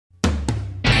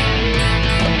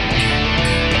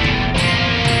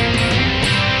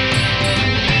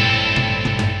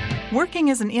Working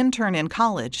as an intern in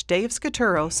college, Dave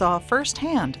Scaturo saw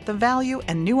firsthand the value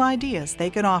and new ideas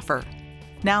they could offer.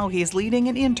 Now he's leading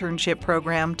an internship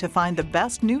program to find the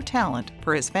best new talent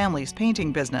for his family's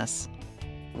painting business.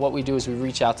 What we do is we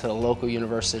reach out to the local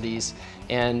universities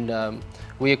and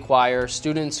we acquire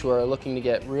students who are looking to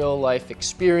get real-life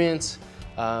experience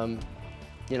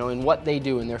in what they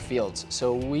do in their fields.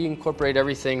 So we incorporate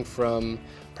everything from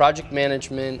project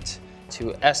management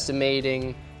to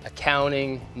estimating,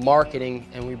 accounting, marketing,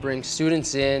 and we bring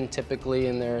students in typically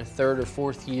in their third or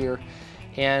fourth year,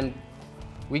 and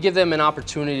we give them an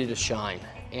opportunity to shine.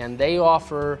 And they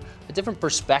offer a different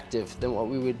perspective than what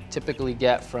we would typically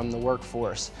get from the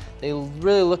workforce. They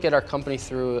really look at our company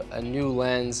through a new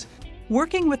lens.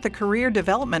 Working with the career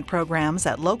development programs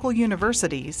at local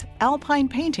universities, Alpine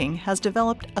Painting has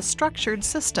developed a structured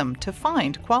system to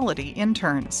find quality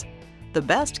interns. The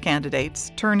best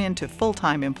candidates turn into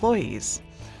full-time employees.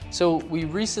 So we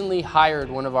recently hired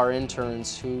one of our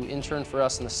interns who interned for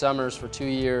us in the summers for 2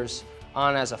 years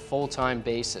on as a full-time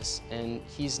basis, and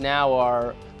he's now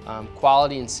our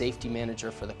quality and safety manager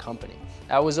for the company.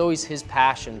 That was always his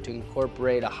passion, to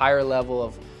incorporate a higher level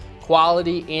of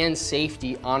quality and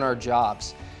safety on our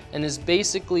jobs, and has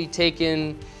basically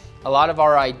taken a lot of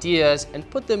our ideas and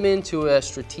put them into a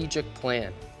strategic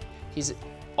plan. He's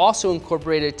also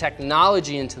incorporated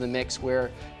technology into the mix,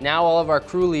 where now all of our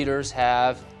crew leaders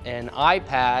have an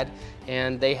iPad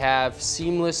and they have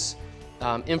seamless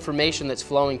information that's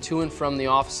flowing to and from the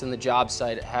office and the job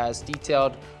site. It has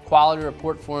detailed quality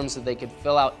report forms that they could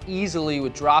fill out easily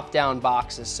with drop-down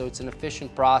boxes, so it's an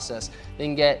efficient process. They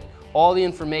can get all the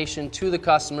information to the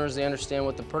customers. They understand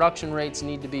what the production rates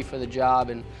need to be for the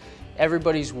job, and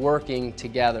everybody's working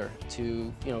together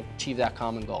to achieve that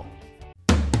common goal.